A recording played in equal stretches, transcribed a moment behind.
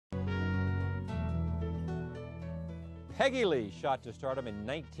Peggy Lee shot to stardom in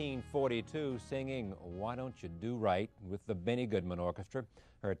 1942 singing Why Don't You Do Right with the Benny Goodman Orchestra.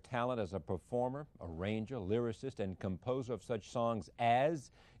 Her talent as a performer, arranger, lyricist, and composer of such songs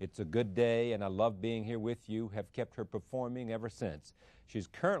as It's a Good Day and I Love Being Here With You have kept her performing ever since. She's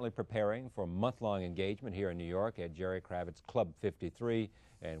currently preparing for a month-long engagement here in New York at Jerry Kravitz's Club 53,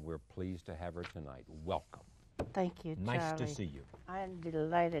 and we're pleased to have her tonight. Welcome. Thank you, Charlie. Nice to see you. I'm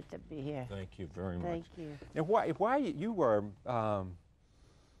delighted to be here. Thank you very much. Thank you. Now, why you were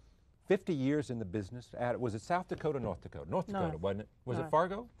 50 years in the business? Was it South Dakota, North Dakota? North Dakota, wasn't it? Was it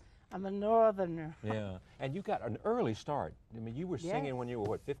Fargo? I'm a northerner. Yeah, and you got an early start. I mean, you were singing when you were,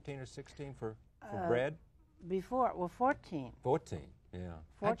 what, 15 or 16 for bread? 14. 14, yeah.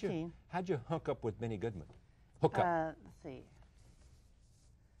 14. How'd you hook up with Benny Goodman? Hook up. Let's see.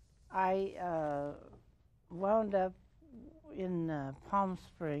 I wound up in Palm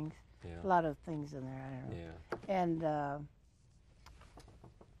Springs. Yeah. A lot of things in there, I don't know.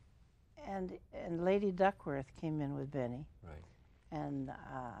 Yeah. And Lady Duckworth came in with Benny. Right. And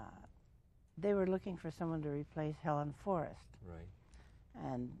they were looking for someone to replace Helen Forrest. Right.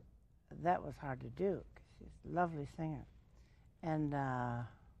 And that was hard to do because she's a lovely singer. And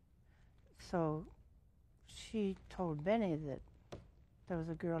so she told Benny that there was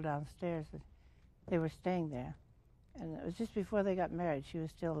a girl downstairs that they were staying there. And it was just before they got married. She was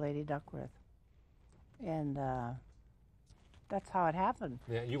still Lady Duckworth. And that's how it happened.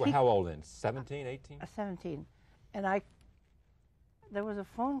 Yeah, you were how old then? 17, 18? 17. And there was a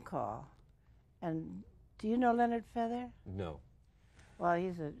phone call. And do you know Leonard Feather? No. Well,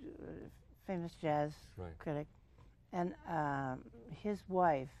 he's a famous jazz critic. And his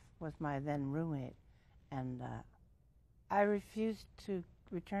wife was my then roommate. And I refused to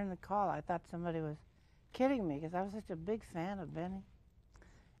return the call. I thought somebody was kidding me because I was such a big fan of Benny.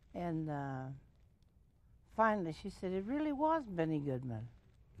 And finally she said, it really was Benny Goodman.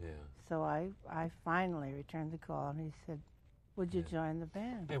 Yeah. So I finally returned the call, and he said, would you join the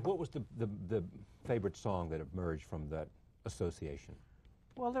band? And what was the favorite song that emerged from that association?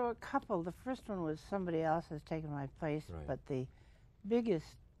 Well, there were a couple. The first one was Somebody Else Has Taken My Place, but the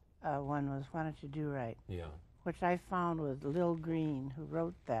biggest one was Why Don't You Do Right? Yeah. Which I found was Lil Green, who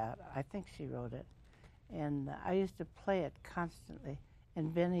wrote that. I think she wrote it. And I used to play it constantly.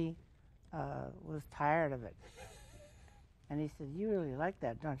 And Benny was tired of it. And he said, you really like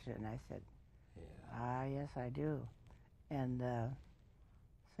that, don't you? And I said, yes, I do. And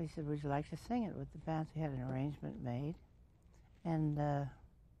so he said, would you like to sing it with the band? So he had an arrangement made. And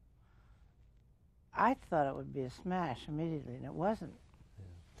I thought it would be a smash immediately, and it wasn't.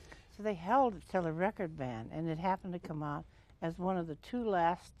 So they held it till the record ban, and it happened to come out as one of the two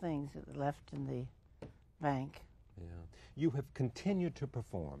last things that were left in the bank. Yeah. You have continued to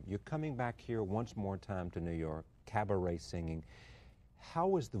perform. You're coming back here once more time to New York, cabaret singing.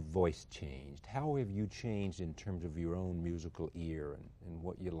 How has the voice changed? How have you changed in terms of your own musical ear and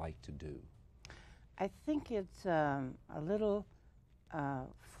what you like to do? I think it's a little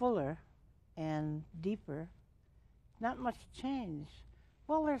fuller and deeper. Not much change.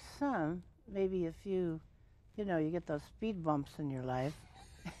 Well, there's some, maybe a few, you know, you get those speed bumps in your life.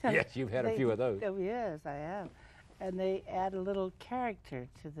 Yes, you've had a few of those. Oh, yes, I have. And they add a little character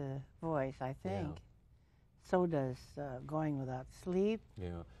to the voice, I think. Yeah. So does Going Without Sleep.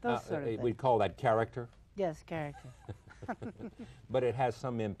 Yeah. Those sort of things. We'd call that character? Yes, character. But it has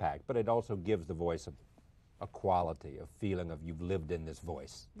some impact, but it also gives the voice a quality, a feeling of you've lived in this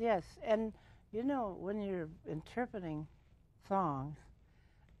voice. Yes, and you know, when you're interpreting songs,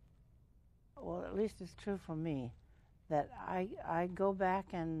 well, at least it's true for me, that I go back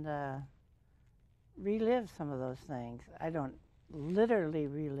and relive some of those things. I don't literally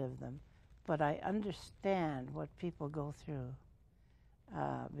relive them, but I understand what people go through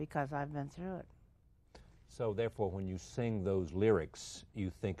because I've been through it. So therefore, when you sing those lyrics,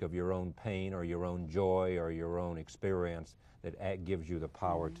 you think of your own pain or your own joy or your own experience that gives you the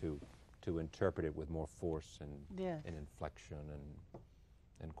power to interpret it with more force and inflection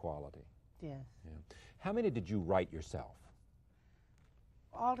and quality. Yes. Yeah. How many did you write yourself?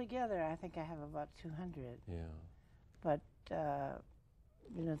 Altogether, I think I have about 200. Yeah. But,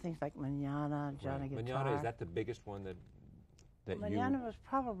 you know, things like Manana, Johnny Guitar. Manana, is that the biggest one that Manana was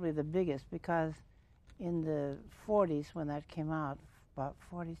probably the biggest because in the 40s when that came out, about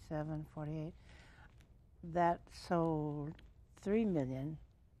 47, 48, that sold 3 million,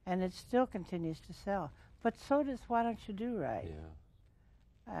 and it still continues to sell. But so does Why Don't You Do Right? Yeah.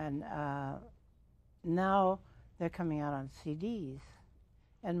 And now they're coming out on CDs,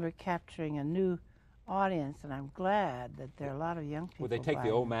 and we're capturing a new audience, and I'm glad that there are a lot of young people. Would they take the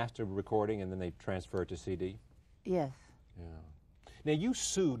old master recording and then they transfer it to CD? Yes. Yeah. Now, you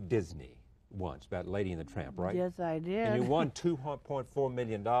sued Disney once about Lady and the Tramp, right? Yes, I did. And you won $2.4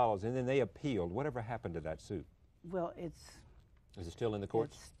 million, and then they appealed. Whatever happened to that suit? Well, Is it still in the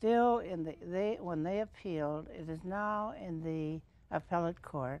courts? It's still in when they appealed, it is now in the appellate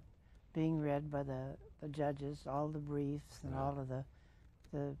court being read by the judges, all the briefs and all of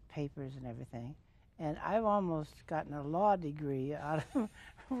the papers and everything. And I've almost gotten a law degree out of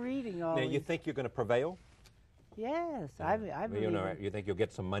reading all Now, these. you think you're going to prevail? Yes, I believe You think you'll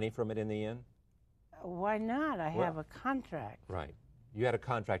get some money from it in the end? Why not? I have a contract. Right. You had a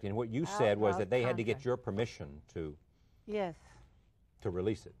contract, and what you said was that they had to get your permission to Yes. to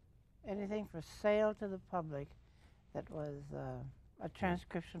release it. Anything for sale to the public that was a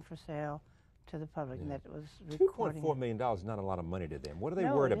transcription for sale to the public, and that was recording. $2.4 million is not a lot of money to them. What are they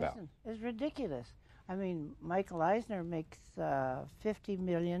No, worried it about? isn't. It's ridiculous. I mean, Michael Eisner makes $50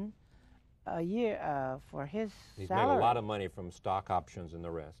 million a year for his He's salary. made a lot of money from stock options and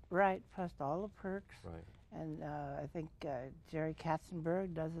the rest. Right, plus all the perks. Right. And I think Jerry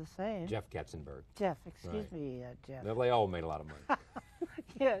Katzenberg does the same. Jeff Katzenberg. Jeff, excuse Right. me, Jeff. No, they all made a lot of money.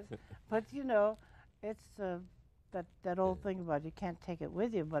 Yes, but you know, it's that old thing about you can't take it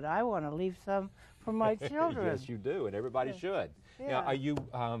with you, but I want to leave some for my children. Yes, you do, and everybody should. Yeah. Now, are you,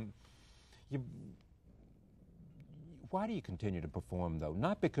 why do you continue to perform, though?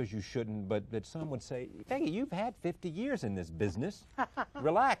 Not because you shouldn't, but that some would say, Peggy, you've had 50 years in this business.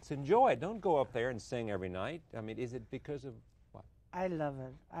 Relax, enjoy it. Don't go up there and sing every night. I mean, is it because of what? I love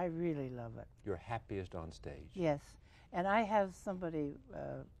it. I really love it. You're happiest on stage. Yes, and I have somebody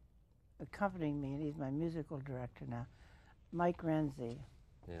accompanying me, and he's my musical director now, Mike Renzi.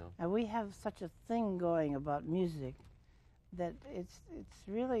 Yeah. And we have such a thing going about music that it's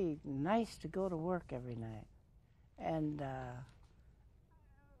really nice to go to work every night. And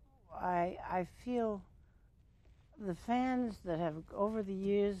I feel the fans that have over the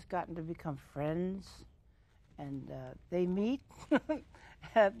years gotten to become friends, and they meet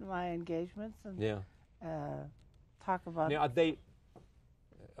at my engagements and talk about. Now,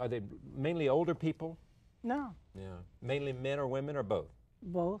 are they mainly older people? No. Yeah. Mainly men or women or both?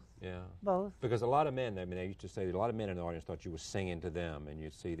 Both. Yeah. Both. Because a lot of men, I mean, I used to say a lot of men in the audience thought you were singing to them, and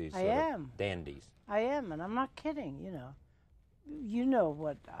you'd see these sort of dandies. I am, and I'm not kidding, you know. You know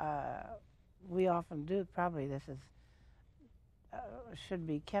what we often do. Probably this is should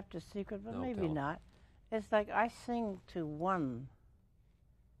be kept a secret, but No, maybe tell 'em. not. It's like I sing to one,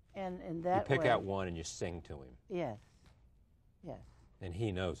 and in that You pick way, out one and you sing to him, Yes. Yes. and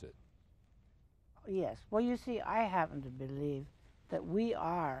he knows it. Yes. Well, you see, I happen to believe that we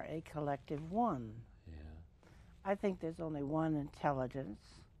are a collective one. Yeah. I think there's only one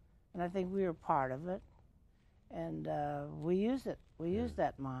intelligence, and I think we are part of it, and we use it. We use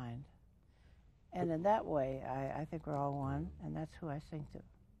that mind. And in that way, I think we're all one, and that's who I sing to.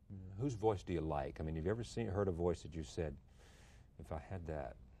 Whose voice do you like? I mean, have you ever heard a voice that you said, if I had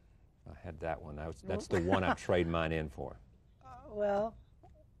that one, that's the one I'd trade mine in for? Well,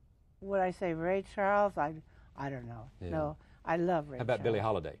 would I say Ray Charles? I don't know. Yeah. No, I love Ray How about Charles. Billie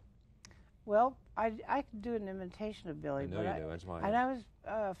Holiday? Well, I could do an imitation of Billie. I know but you do, that's why. And I was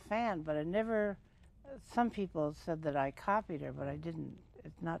a fan, but I never. Some people said that I copied her, but I didn't.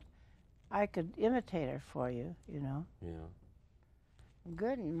 It's not. I could imitate her for you, you know. Yeah.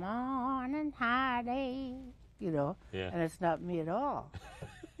 Good morning, Heidi. You know. Yeah. And it's not me at all.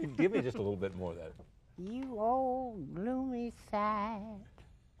 Give me just a little bit more of that. You old gloomy sight.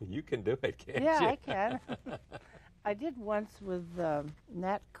 You can do it, can't you? Yeah, I can. I did once with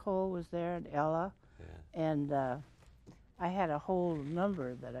Nat Cole was there and Ella, and I had a whole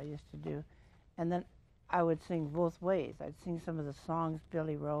number that I used to do, and then I would sing both ways. I'd sing some of the songs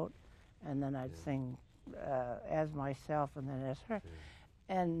Billie wrote, and then I'd sing as myself and then as her.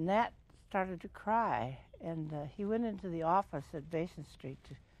 And Nat started to cry, and he went into the office at Basin Street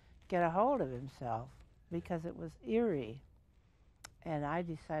to get a hold of himself because it was eerie. And I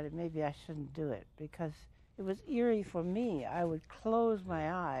decided maybe I shouldn't do it because it was eerie for me. I would close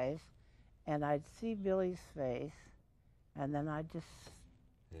my eyes and I'd see Billie's face and then I'd just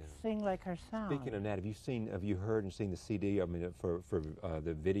sing like her sound. Speaking of that, have you heard and seen the CD? I mean, for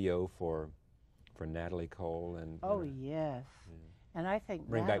the video for Natalie Cole and. Oh yes, and I think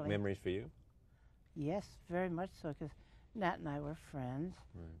bring Natalie, back memories for you. Yes, very much so, because Nat and I were friends,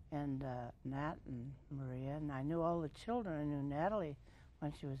 Right. and Nat and Maria, and I knew all the children. I knew Natalie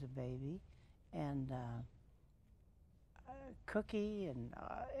when she was a baby, and Cookie, and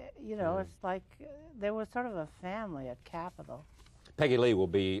you know, it's like there was sort of a family at Capitol. Peggy Lee will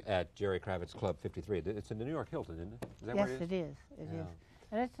be at Jerry Kravitz Club 53. It's in the New York Hilton, isn't it? Is that Yes, where it is? it is. It is,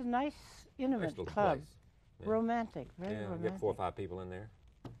 and it's a nice, intimate Nice little club. place. Romantic, very Yeah, romantic. get 4 or 5 people in there.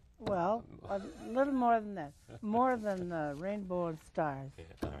 Well, a little more than that. More than Rainbow and Stars. Yeah.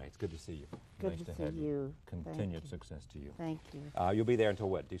 All right, it's good to see you. Good nice to to see have you. Continued success to you. Thank you. You'll be there until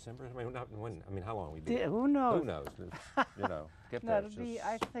what? December? I mean, how long will we be there? Who knows? Who knows? You know, get No, there. it'll be,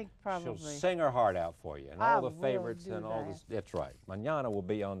 I think, probably. She'll sing her heart out for you, and I all the will favorites do and all that. this. That's right. Mañana will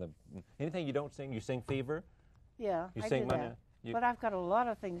be on the. Anything you don't sing, you sing Fever. Yeah, You I sing do Mañana. that. But I've got a lot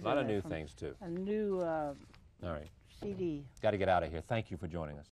of things. A lot in of there new from things too. A new All right. CD. Got to get out of here. Thank you for joining us.